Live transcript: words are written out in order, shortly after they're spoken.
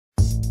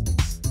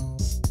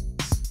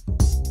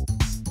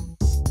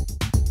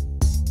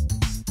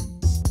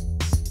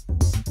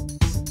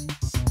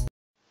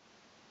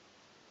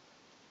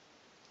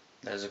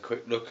There's a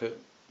quick look at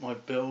my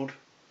build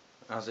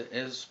as it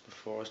is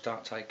before I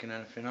start taking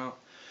anything out.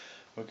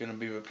 We're going to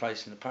be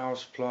replacing the power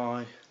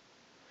supply.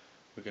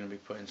 We're going to be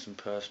putting some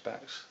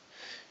perspex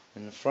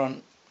in the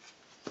front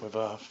with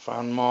a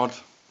fan mod.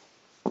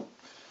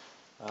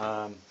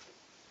 We're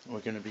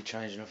going to be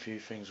changing a few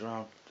things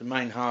around. The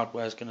main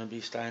hardware is going to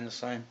be staying the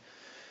same.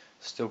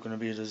 Still going to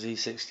be the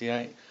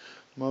Z68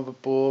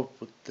 motherboard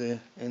with the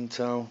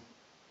Intel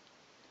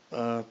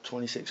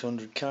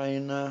 2600K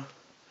in there.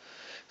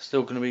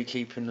 Still going to be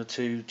keeping the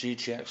two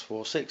GTX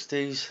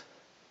 460s,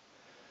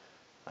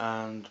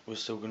 and we're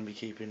still going to be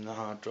keeping the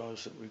hard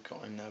drives that we've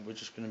got in there. We're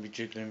just going to be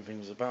jiggling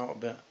things about a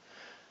bit,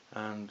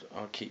 and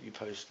I'll keep you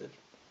posted.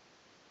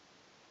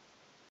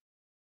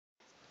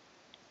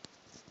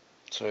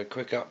 So a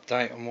quick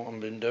update on what I've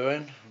been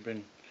doing. I've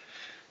been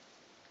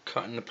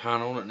cutting the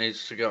panel that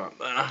needs to go up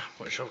there,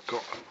 which I've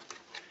got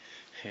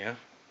here.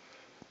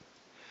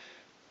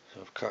 So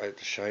I've cut it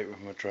to shape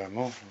with my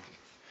Dremel.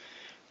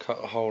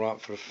 Cut a hole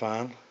up for the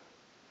fan.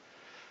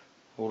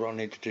 All I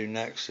need to do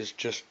next is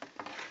just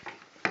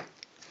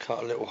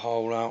cut a little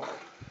hole out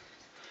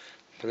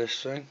for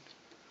this thing.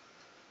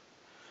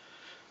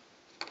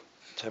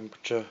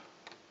 Temperature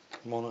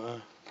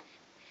monitor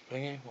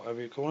thingy,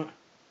 whatever you call it.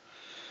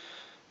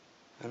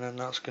 And then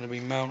that's going to be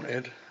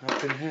mounted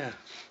up in here.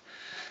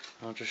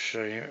 I'll just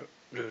show you,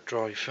 do a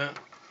dry fit.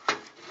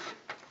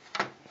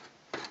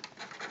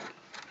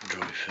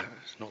 Dry fit,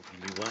 it's not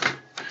going to be wet.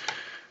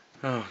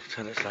 Oh,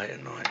 till it's late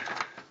at night.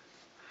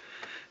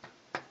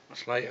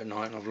 It's late at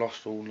night and I've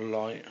lost all the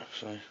light,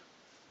 so I'm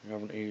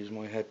having to use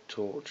my head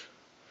torch.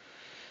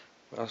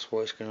 But that's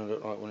what it's going to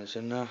look like when it's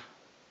in there.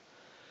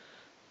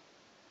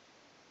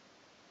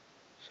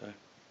 So,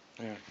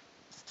 yeah,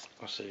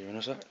 I'll see you in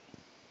a sec.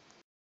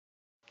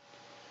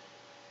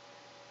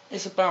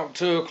 It's about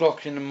 2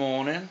 o'clock in the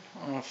morning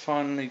and I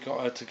finally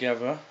got her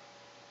together.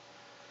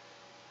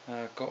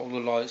 Got all the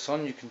lights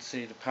on. You can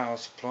see the power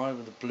supply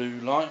with the blue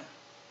light.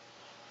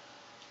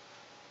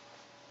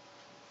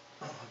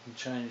 I can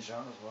change that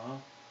as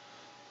well.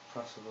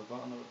 Press of the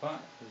button at the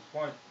back. There's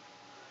white,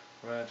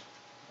 red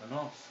and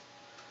off.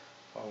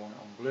 But I want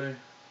it on blue.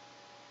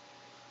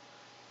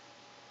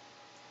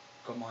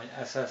 Got my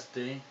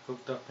SSD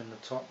hooked up in the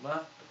top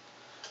there.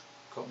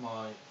 Got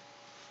my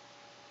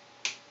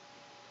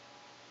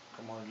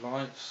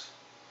lights.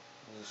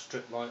 There's a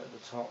strip light at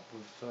the top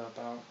with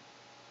about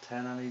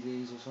 10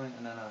 LEDs or something,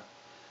 and then a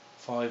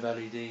 5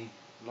 LED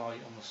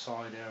light on the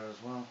side here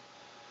as well,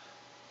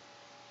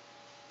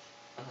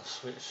 and a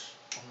switch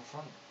on the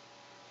front.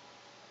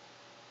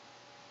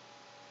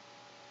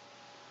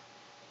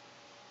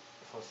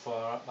 If I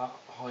fire up that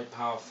high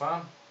power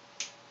fan,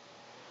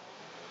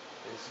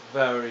 it's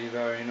very,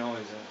 very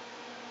noisy,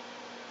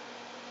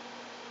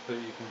 but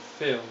you can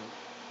feel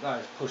that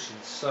is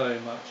pushing so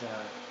much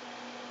air.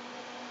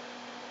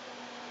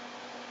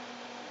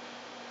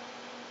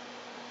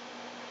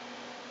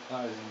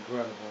 That is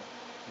incredible,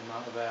 the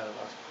amount of air that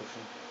that's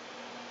pushing.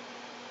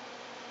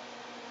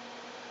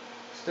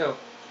 Still,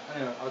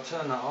 anyway, I'll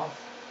turn that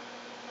off.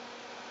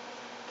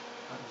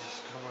 Let me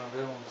just come around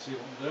here and see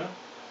what I'm doing.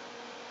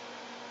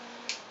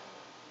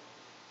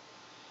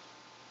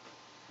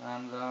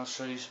 And I'll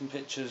show you some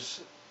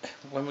pictures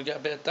when we get a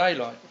bit of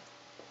daylight.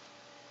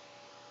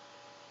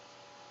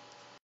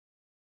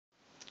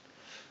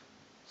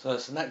 So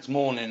it's the next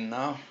morning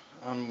now,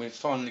 and we've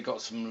finally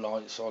got some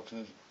light, so I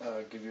can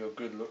give you a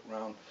good look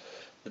round.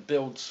 The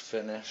build's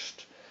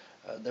finished.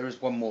 There is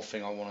one more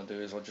thing I want to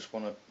do, is I just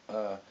want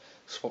to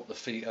swap the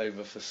feet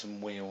over for some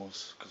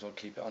wheels, because I'll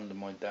keep it under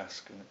my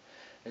desk and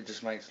it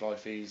just makes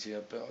life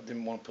easier, but I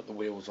didn't want to put the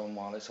wheels on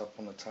while it's up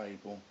on the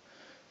table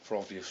for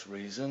obvious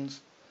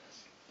reasons.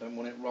 Don't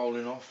want it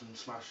rolling off and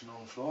smashing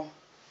on the floor.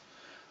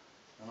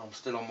 And I'm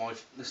still on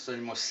this is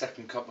only my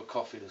second cup of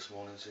coffee this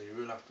morning, so you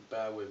really have to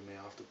bear with me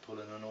after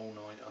pulling an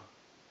all-nighter.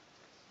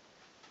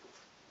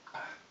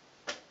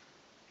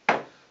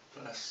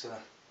 But let's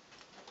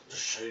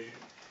just show you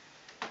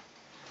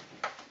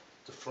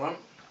the front.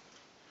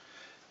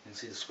 You can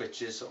see the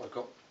switches that I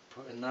got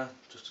put in there,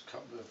 just a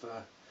couple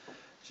of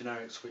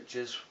generic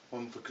switches,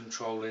 one for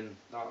controlling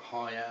that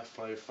high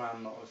airflow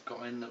fan that I've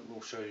got in that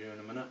we'll show you in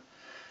a minute,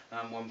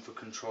 and one for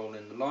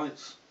controlling the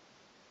lights.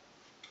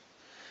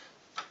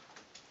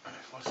 And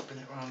if I spin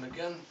it around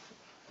again,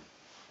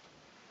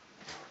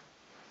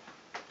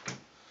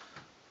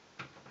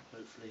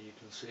 hopefully you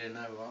can see it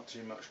now without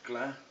too much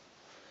glare.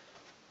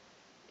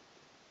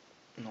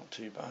 Not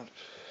too bad.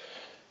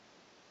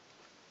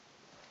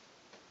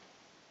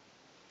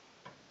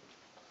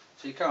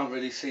 So you can't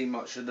really see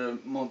much of the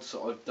mods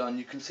that I've done.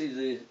 You can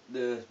see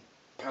the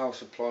power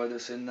supply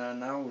that's in there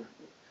now,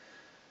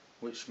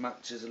 which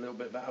matches a little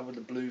bit better with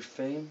the blue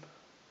theme.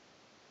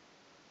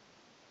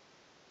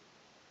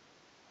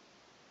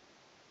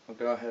 I'll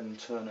go ahead and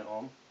turn it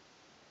on.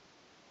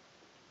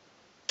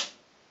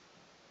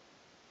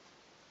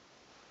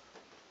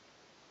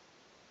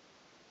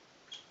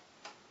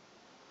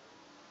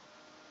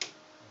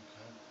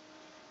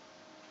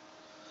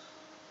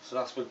 So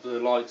that's with the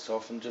lights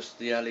off and just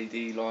the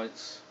LED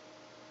lights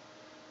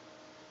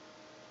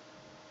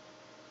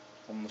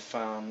on the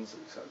fans,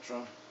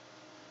 etc.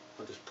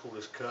 I'll just pull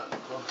this curtain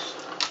across,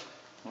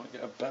 might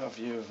get a better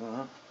view of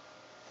that.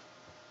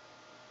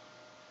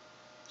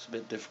 It's a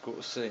bit difficult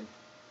to see.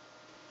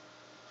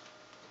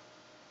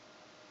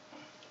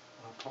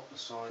 I'll pop the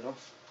side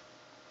off.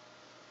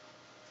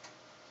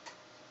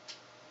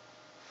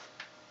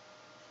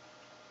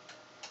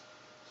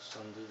 Just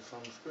undo the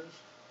thumb screws.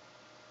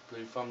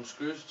 Blue thumb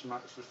screws to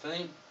match the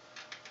theme.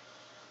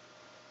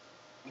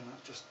 And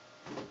that just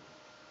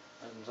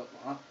opens up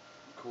like that.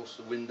 Of course,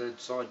 the windowed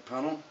side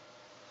panel.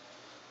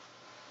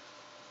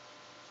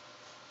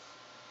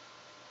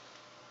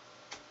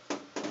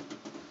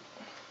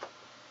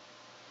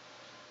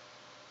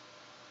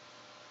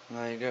 And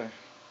there you go.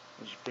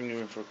 I'll just bring you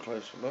in for a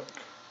closer look.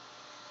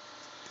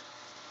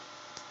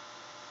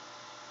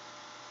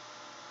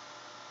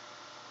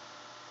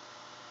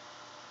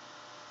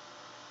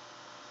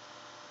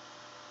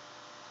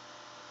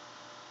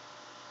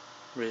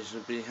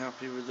 Reasonably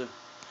happy with the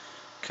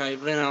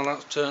cabling, how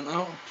that's turned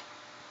out.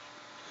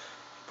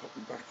 Pop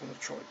it back on the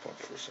tripod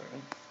for a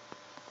second.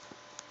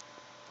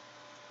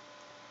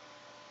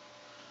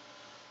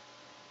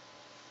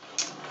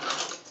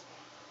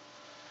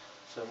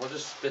 So if I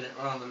just spin it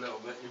around a little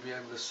bit, you'll be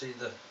able to see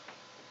the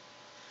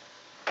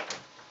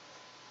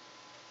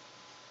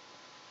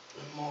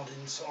mod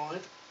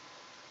inside.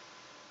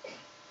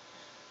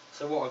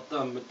 So what I've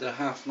done with the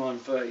HAF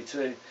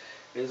 932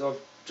 is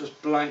I've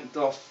just blanked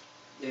off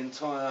the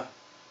entire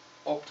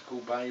optical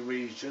bay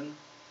region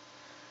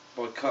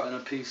by cutting a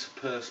piece of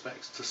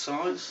perspex to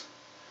size,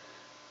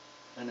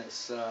 and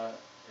it's a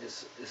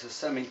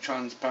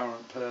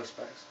semi-transparent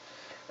perspex,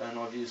 and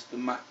I've used the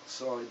matte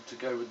side to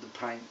go with the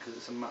paint because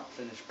it's a matte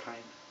finish paint,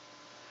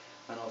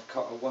 and I've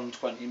cut a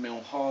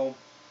 120mm hole,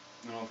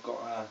 and I've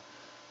got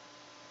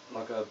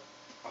a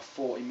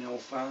 40mm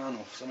fan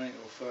or something,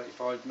 or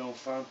 35mm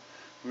fan,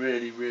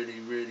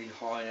 really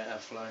high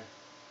airflow.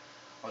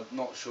 I'm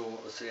not sure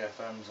what the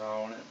CFMs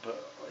are on it,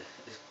 but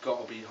it's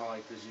got to be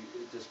high because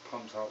it just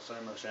pumps out so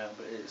much air,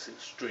 but it's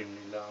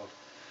extremely loud.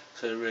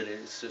 So really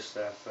it's just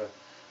there for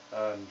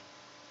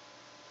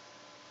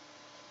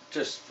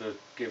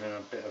giving a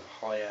bit of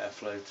high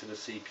airflow to the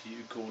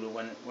CPU cooler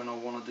when I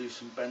want to do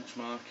some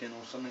benchmarking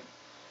or something.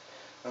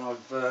 And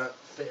I've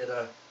fitted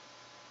a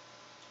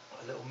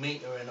little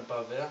meter in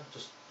above here,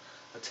 just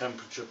a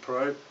temperature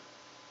probe.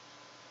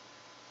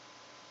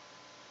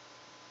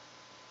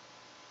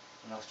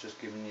 And that's just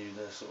giving you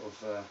the sort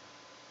of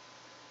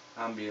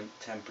ambient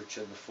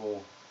temperature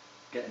before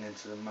getting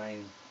into the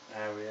main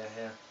area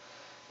here.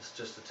 It's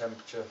just the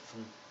temperature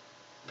from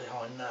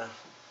behind there,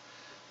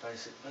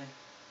 basically.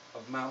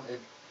 I've mounted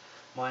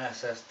my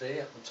SSD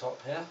at the top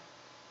here.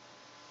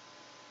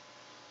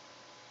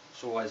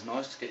 It's always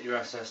nice to get your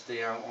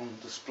SSD out on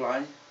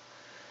display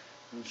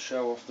and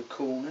show off the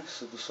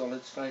coolness of the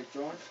solid state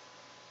drive.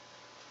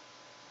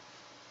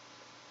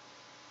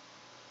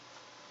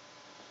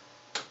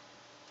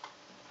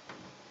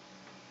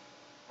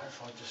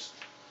 If I just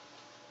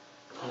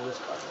pull this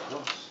back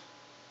across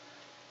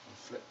and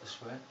flip the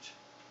switch,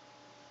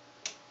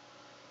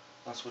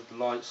 that's with the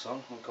lights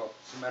on. I've got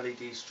some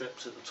LED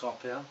strips at the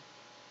top here,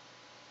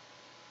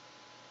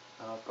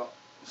 and I've got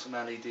some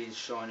LEDs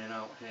shining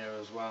out here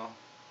as well.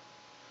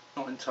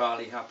 Not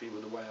entirely happy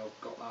with the way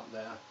I've got that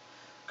there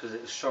because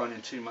it was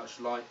shining too much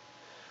light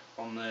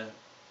on the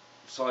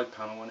side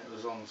panel when it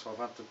was on, so I've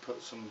had to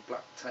put some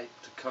black tape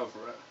to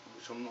cover it,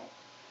 which I'm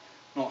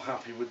not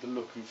happy with the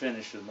look and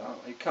finish of that.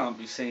 It can't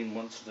be seen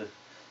once the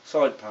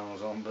side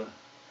panel's on, but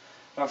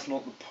that's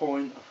not the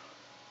point.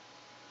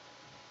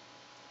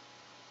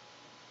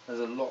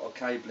 There's a lot of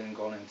cabling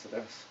gone into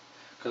this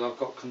because I've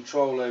got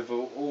control over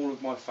all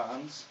of my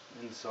fans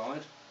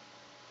inside.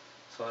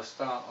 So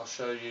I'll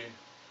show you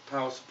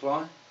power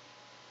supply.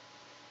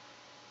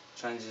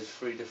 Changes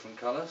 3 different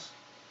colours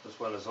as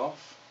well as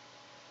off.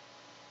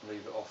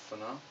 Leave it off for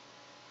now.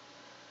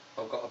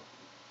 I've got a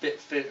bit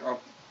fit.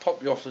 I'll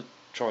pop you off the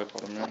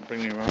tripod a minute,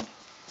 bring you around.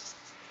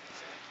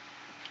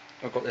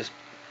 I've got this,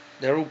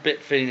 they're all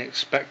Bit Phoenix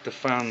Spectre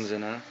fans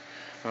in there,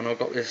 and I've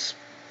got this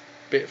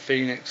Bit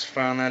Phoenix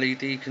fan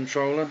LED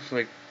controller.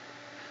 So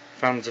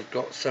fans have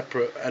got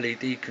separate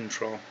LED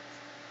control,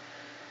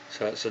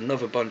 so it's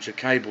another bunch of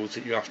cables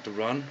that you have to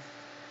run.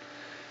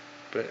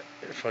 But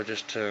if I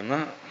just turn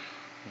that,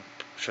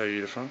 I'll show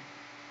you the front.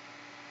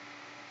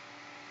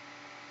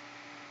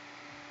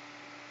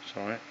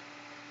 Sorry,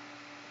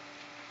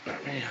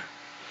 let me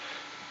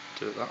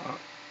do it like that.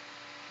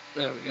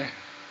 There we go.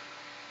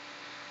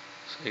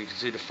 So you can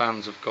see the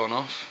fans have gone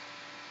off,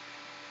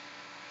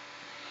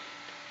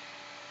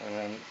 and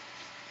then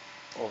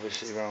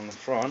obviously around the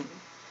front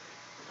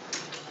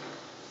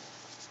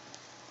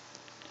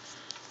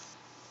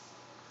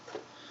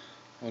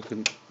I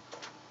can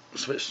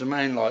switch the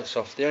main lights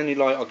off. The only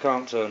light I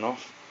can't turn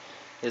off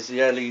is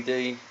the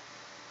LED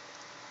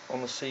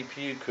on the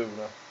CPU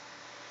cooler.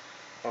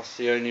 That's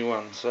the only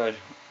one. So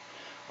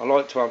I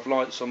like to have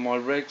lights on my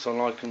rigs. I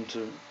like them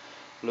to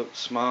look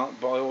smart,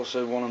 but I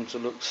also want them to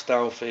look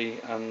stealthy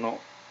and not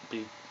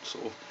be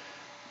sort of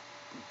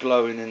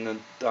glowing in the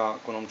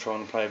dark when I'm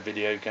trying to play a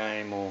video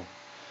game or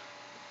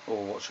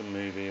watch a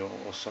movie or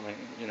something,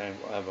 you know,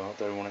 whatever. I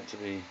don't want it to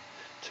be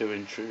too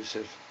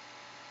intrusive.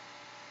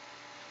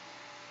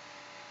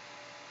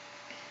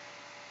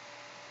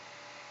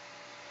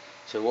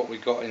 So what we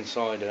got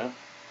inside here,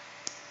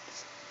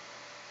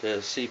 the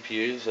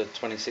CPUs are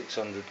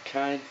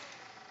 2600K.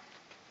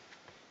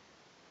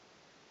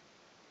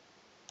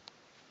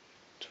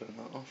 Turn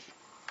that off.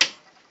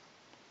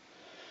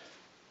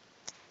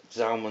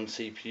 Zalman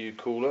CPU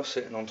cooler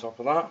sitting on top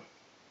of that.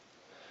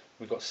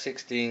 We've got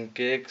 16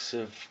 gigs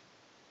of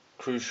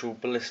crucial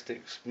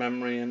ballistics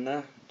memory in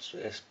there.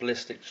 It's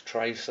ballistics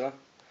tracer,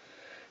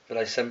 but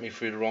they sent me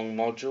through the wrong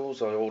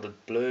modules. I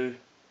ordered blue.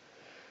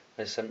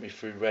 They sent me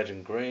through red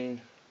and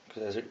green,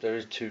 because there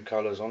is two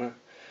colours on it,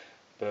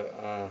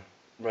 but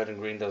red and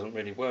green doesn't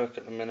really work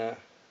at the minute,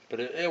 but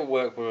it'll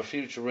work with a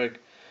future rig.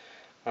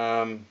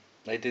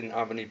 They didn't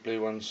have any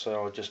blue ones,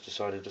 so I just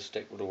decided to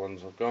stick with the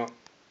ones I've got.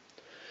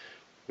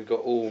 We've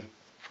got all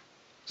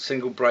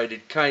single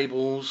braided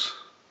cables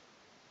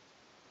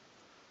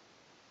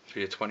for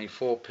your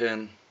 24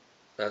 pin,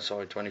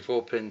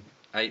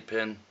 8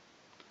 pin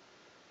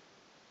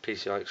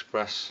PCI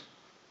Express.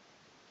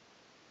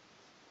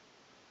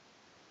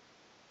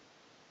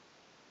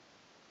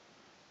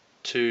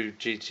 Two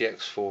GTX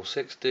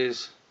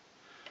 460s,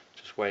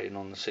 just waiting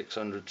on the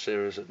 600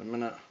 series at the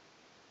minute.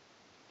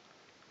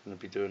 Going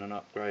to be doing an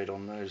upgrade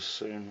on those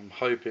soon. I'm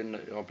hoping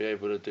that I'll be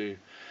able to do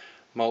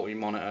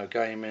multi-monitor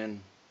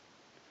gaming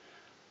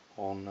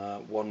on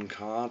one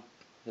card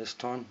this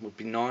time. Would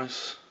be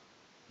nice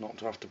not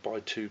to have to buy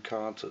two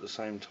cards at the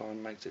same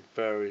time, makes it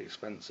very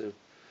expensive.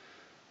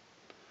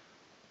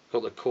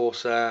 Got the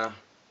Corsair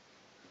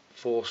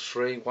Force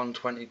 3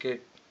 120 gig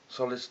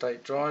solid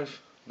state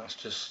drive. That's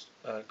just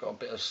got a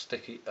bit of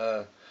sticky,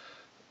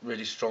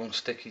 really strong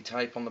sticky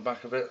tape on the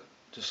back of it,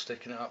 just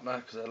sticking it up there,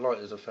 because they're light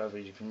as a feather.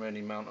 You can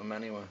really mount them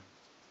anywhere.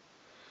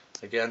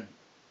 Again,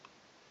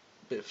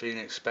 bit of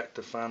Phoenix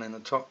Spectre fan in the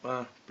top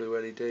there, blue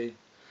LED,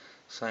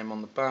 same on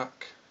the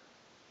back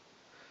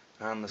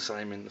and the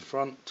same in the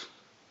front.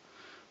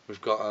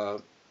 We've got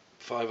a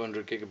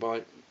 500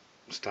 gigabyte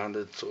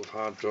standard sort of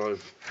hard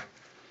drive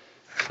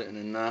sitting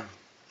in there,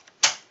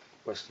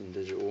 Western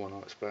Digital one I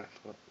expect,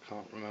 but I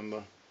can't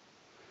remember.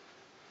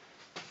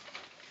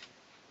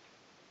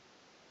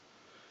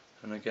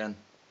 And again,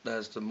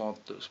 there's the mod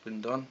that's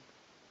been done.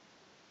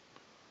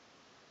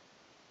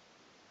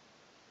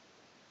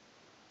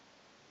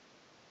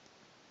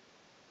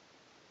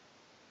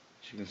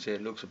 As you can see,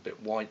 it looks a bit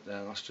white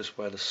there. That's just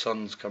where the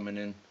sun's coming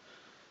in,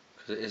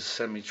 because it is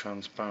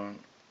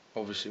semi-transparent.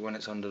 Obviously when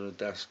it's under the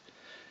desk,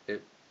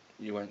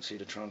 you won't see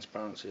the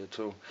transparency at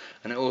all.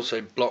 And it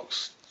also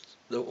blocks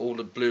all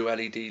the blue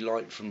LED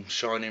light from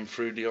shining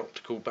through the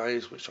optical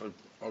bays, which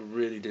I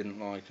really didn't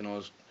like, and I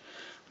was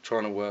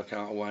trying to work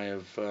out a way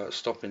of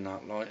stopping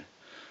that light,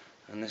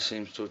 and this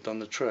seems to have done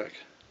the trick.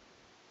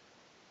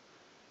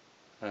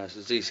 It's a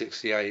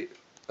Z68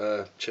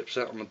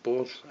 chipset on the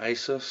board,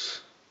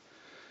 Asus.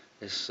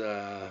 It's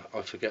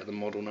I forget the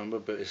model number,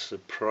 but it's the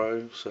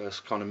Pro, so it's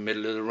kind of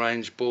middle of the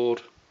range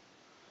board.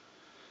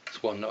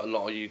 It's one that a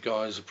lot of you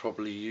guys are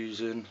probably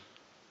using.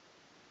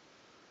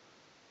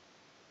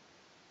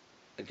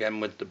 Again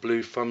with the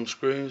blue thumb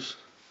screws.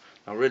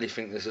 I really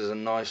think this is a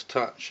nice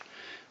touch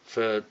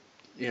for,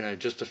 you know,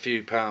 just a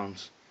few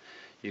pounds.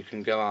 You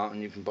can go out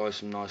and you can buy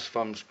some nice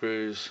thumb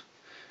screws,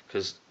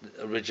 because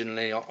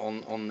originally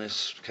on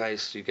this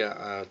case you get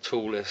a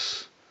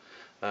toolless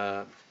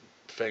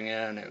thing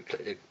here,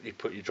 and you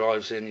put your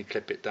drives in, you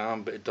clip it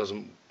down, but it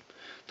doesn't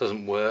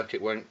work.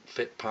 It won't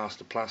fit past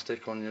the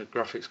plastic on your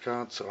graphics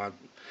card, so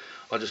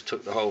I just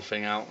took the whole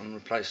thing out and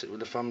replaced it with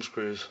the thumb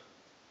screws,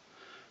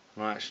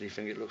 and I actually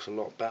think it looks a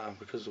lot better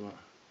because of it.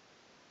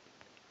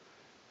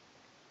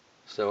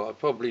 So I've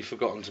probably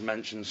forgotten to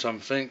mention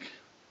something.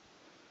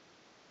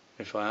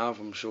 If I have,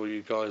 I'm sure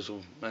you guys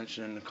will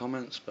mention in the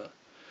comments, but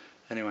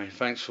anyway,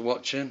 thanks for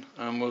watching,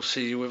 and we'll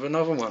see you with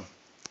another one.